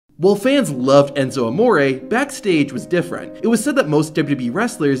While fans loved Enzo Amore, backstage was different. It was said that most WWE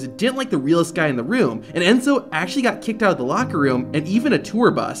wrestlers didn't like the realest guy in the room, and Enzo actually got kicked out of the locker room and even a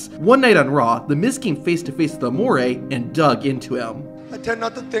tour bus. One night on Raw, The Miz came face to face with Amore and dug into him. I tend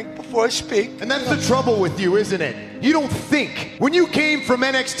not to think before I speak. And that's the trouble with you, isn't it? You don't think. When you came from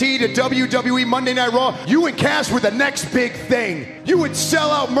NXT to WWE Monday Night Raw, you and Cass were the next big thing. You would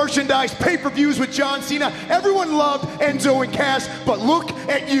sell out merchandise, pay-per-views with John Cena. Everyone loved Enzo and Cass, but look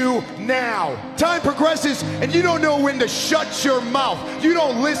at you now. Time progresses, and you don't know when to shut your mouth. You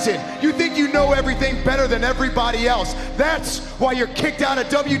don't listen. You think you know everything better than everybody else. That's why you're kicked out of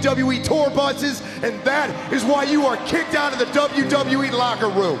WWE tour buses, and that is why you are kicked out of the WWE locker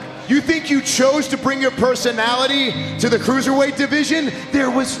room. You think you chose to bring your personality to the cruiserweight division?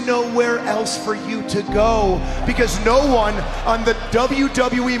 There was nowhere else for you to go because no one on the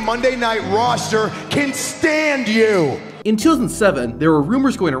WWE Monday Night roster can stand you. In 2007, there were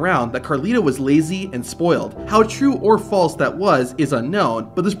rumors going around that Carlito was lazy and spoiled. How true or false that was is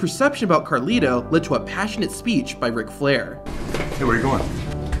unknown, but this perception about Carlito led to a passionate speech by Ric Flair. Hey, where are you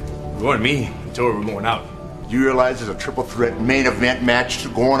going? We're going to me. I told her we're going out. You realize there's a triple threat main event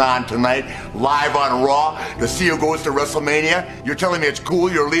match going on tonight, live on Raw, to see who goes to WrestleMania? You're telling me it's cool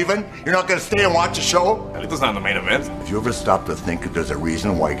you're leaving? You're not gonna stay and watch the show? It's not the main event. If you ever stop to think that there's a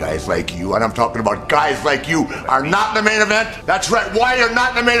reason why guys like you, and I'm talking about guys like you, are not in the main event? That's right, why you're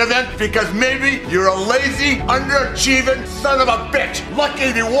not in the main event? Because maybe you're a lazy, underachieving son of a bitch. Lucky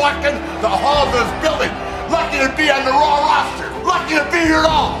to be walking the halls of this building. Lucky to be on the Raw roster. Lucky to be here at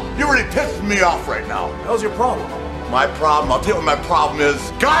all. You're really pissing me off right now. How's your problem? My problem, I'll tell you what my problem is.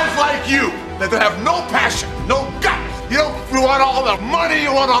 Guys like you that have no passion, no guts. You want all the money,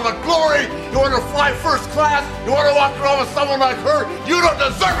 you want all the glory, you want to fly first class, you want to walk around with someone like her. You don't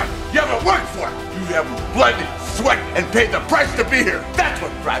deserve it. You haven't worked for it. You haven't bled, sweat, and paid the price to be here. That's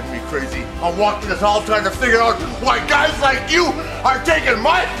what drives me crazy. I'm walking this hall trying to figure out why guys like you are taking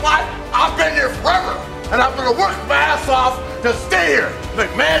my spot. I've been here forever. And I'm gonna work my ass off to stay here.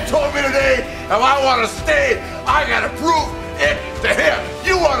 McMahon told me today, if I wanna stay, I gotta prove it to him.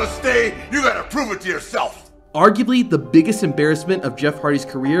 You wanna stay, you gotta prove it to yourself. Arguably, the biggest embarrassment of Jeff Hardy's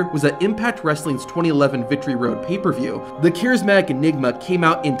career was at Impact Wrestling's 2011 Victory Road pay-per-view. The charismatic Enigma came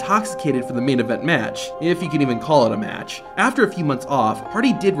out intoxicated for the main event match, if you can even call it a match. After a few months off,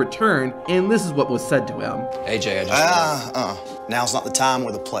 Hardy did return, and this is what was said to him. AJ, now's not the time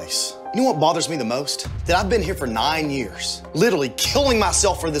or the place. You know what bothers me the most? That I've been here for 9 years, literally killing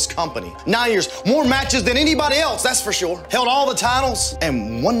myself for this company. 9 years, more matches than anybody else, that's for sure. Held all the titles,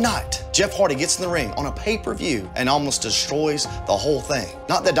 and one night, Jeff Hardy gets in the ring on a pay-per-view and almost destroys the whole thing.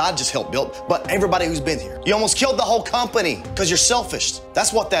 Not that I just helped build, but everybody who's been here. You almost killed the whole company because you're selfish.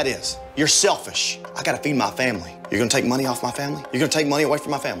 That's what that is. You're selfish. I gotta feed my family. You're gonna take money off my family? You're gonna take money away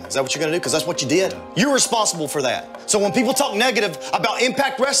from my family? Is that what you're gonna do? Because that's what you did. You're responsible for that. So when people talk negative about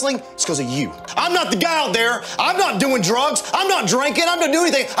Impact Wrestling, it's because of you. I'm not the guy out there. I'm not doing drugs. I'm not drinking. I'm not doing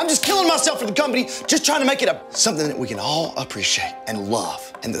anything. I'm just killing myself for the company, just trying to make it something that we can all appreciate and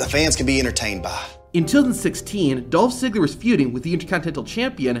love and that the fans can be entertained by. In 2016, Dolph Ziggler was feuding with the Intercontinental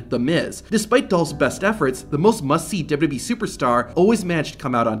Champion, The Miz. Despite Dolph's best efforts, the most must-see WWE superstar always managed to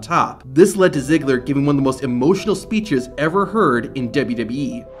come out on top. This led to Ziggler giving one of the most emotional speeches ever heard in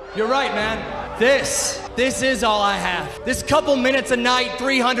WWE. You're right, man. This is all I have. This couple minutes a night,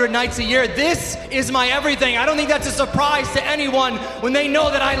 300 nights a year, this is my everything. I don't think that's a surprise to anyone when they know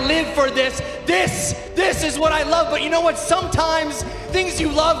that I live for this. This is what I love. But you know what? Sometimes things you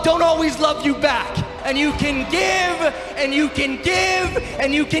love don't always love you back. And you can give, and you can give,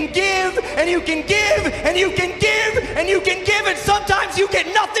 and you can give, and you can give, and you can give, and you can give, and sometimes you get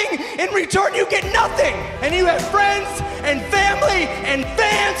nothing in return. You get nothing. And you have friends and family and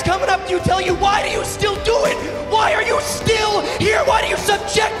fans coming up to you telling you, why do you still do it? Why are you still here? Why do you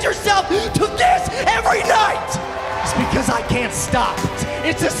subject yourself to this every night? It's because I can't stop.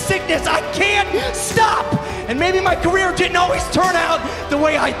 It's a sickness. I can't stop. And maybe my career didn't always turn out the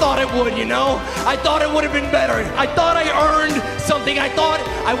way I thought it would, you know? I thought it would have been better. I thought I earned something. I thought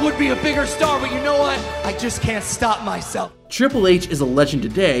I would be a bigger star, but you know what? I just can't stop myself. Triple H is a legend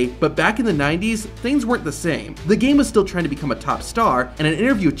today, but back in the 90s, things weren't the same. The game was still trying to become a top star, and an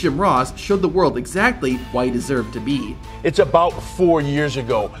interview with Jim Ross showed the world exactly why he deserved to be. It's about 4 years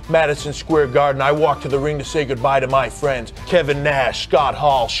ago, Madison Square Garden. I walked to the ring to say goodbye to my friends, Kevin Nash, Scott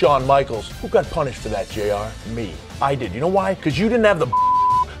Hall, Shawn Michaels. Who got punished for that, JR? Me. I did. You know why? Because you didn't have the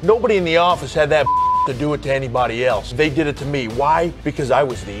Nobody in the office had that to do it to anybody else. They did it to me. Why? Because I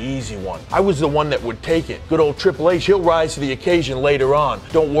was the easy one. I was the one that would take it. Good old Triple H, he'll rise to the occasion later on.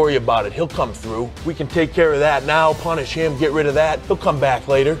 Don't worry about it. He'll come through. We can take care of that now, punish him, get rid of that. He'll come back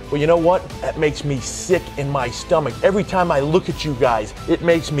later. Well, you know what? That makes me sick in my stomach. Every time I look at you guys, it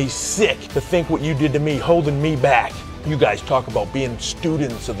makes me sick to think what you did to me, holding me back. You guys talk about being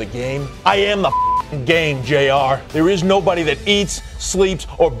students of the game. I am the game, JR. There is nobody that eats, sleeps,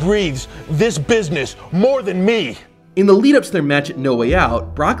 or breathes this business more than me. In the lead-up to their match at No Way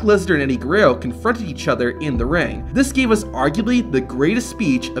Out, Brock Lesnar and Eddie Guerrero confronted each other in the ring. This gave us arguably the greatest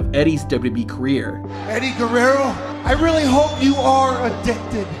speech of Eddie's WWE career. Eddie Guerrero, I really hope you are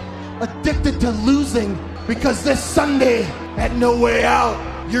addicted to losing, because this Sunday at No Way Out,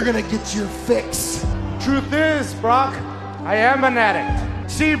 you're gonna get your fix. Truth is, Brock, I am an addict.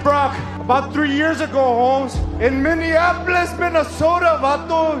 See, Brock, about 3 years ago, Holmes, in Minneapolis, Minnesota,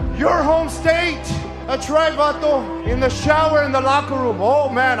 vato, your home state. That's right, vato, in the shower in the locker room. Oh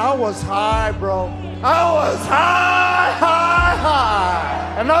man, I was high, bro. I was high.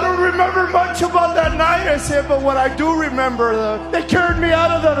 And I don't remember much about that night, I said, but what I do remember, they carried me out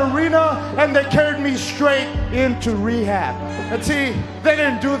of that arena and they carried me straight into rehab. And see, they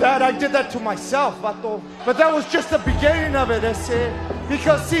didn't do that. I did that to myself, vato. But that was just the beginning of it, I said.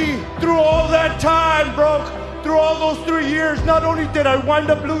 Because see, through all that time, bro, through all those 3 years, not only did I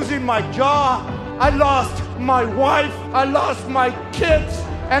wind up losing my jaw, I lost my wife, I lost my kids,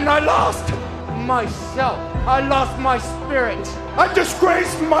 and I lost myself. I lost my spirit. I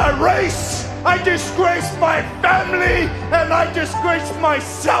disgraced my race. I disgraced my family, and I disgraced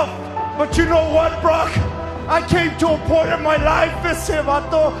myself. But you know what, Brock? I came to a point in my life, I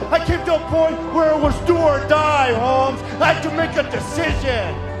came to a point where it was do or die, Holmes. I had to make a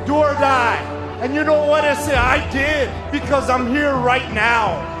decision, do or die. And you know what I did, because I'm here right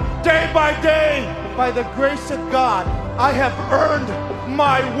now. Day by day, by the grace of God, I have earned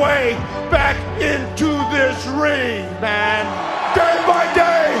my way back into this ring, man. Day by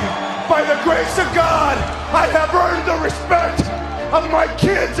day, by the grace of God, I have earned the respect of my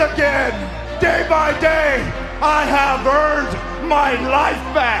kids again. Day by day, I have earned my life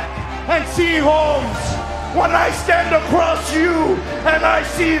back. And see, Holmes, when I stand across you and I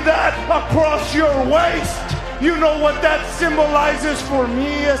see that across your waist, you know what that symbolizes for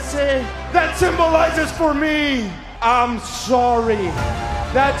me, I say? That symbolizes for me, I'm sorry.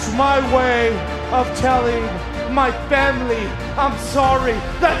 That's my way of telling my family, I'm sorry.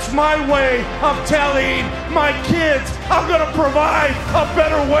 That's my way of telling my kids, I'm gonna provide a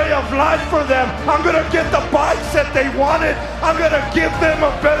better way of life for them. I'm gonna get the bikes that they wanted. I'm gonna give them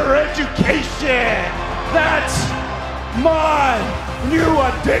a better education. That's my new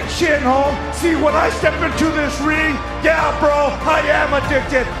addiction, home. See, when I step into this ring, yeah, bro, I am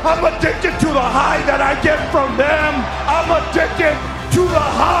addicted. I'm addicted to the high that I get from them. I'm addicted to the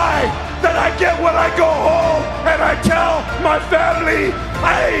high that I get when I go home and I tell my family,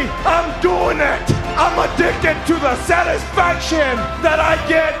 hey, I'm doing it. I'm addicted to the satisfaction that I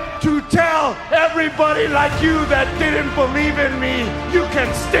get to tell everybody like you that didn't believe in me, you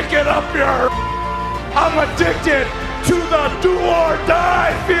can stick it up your. I'm addicted to the do or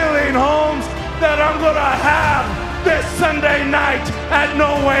die feeling, Holmes, that I'm gonna have this Sunday night at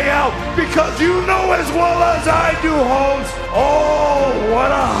No Way Out, because you know as well as I do, Holmes, oh, what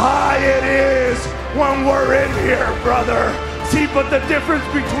a high it is when we're in here, brother. See, but the difference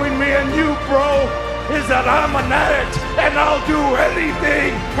between me and you, bro, is that I'm an addict and I'll do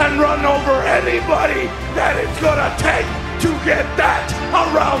anything and run over anybody that it's gonna take to get that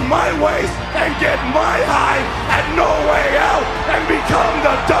around my waist and get my high at No Way Out and become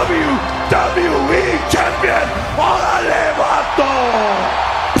the WWE champion. Orale, vato!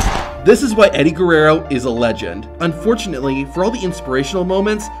 This is why Eddie Guerrero is a legend. Unfortunately, for all the inspirational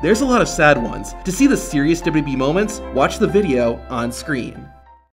moments, there's a lot of sad ones. To see the serious WWE moments, watch the video on screen.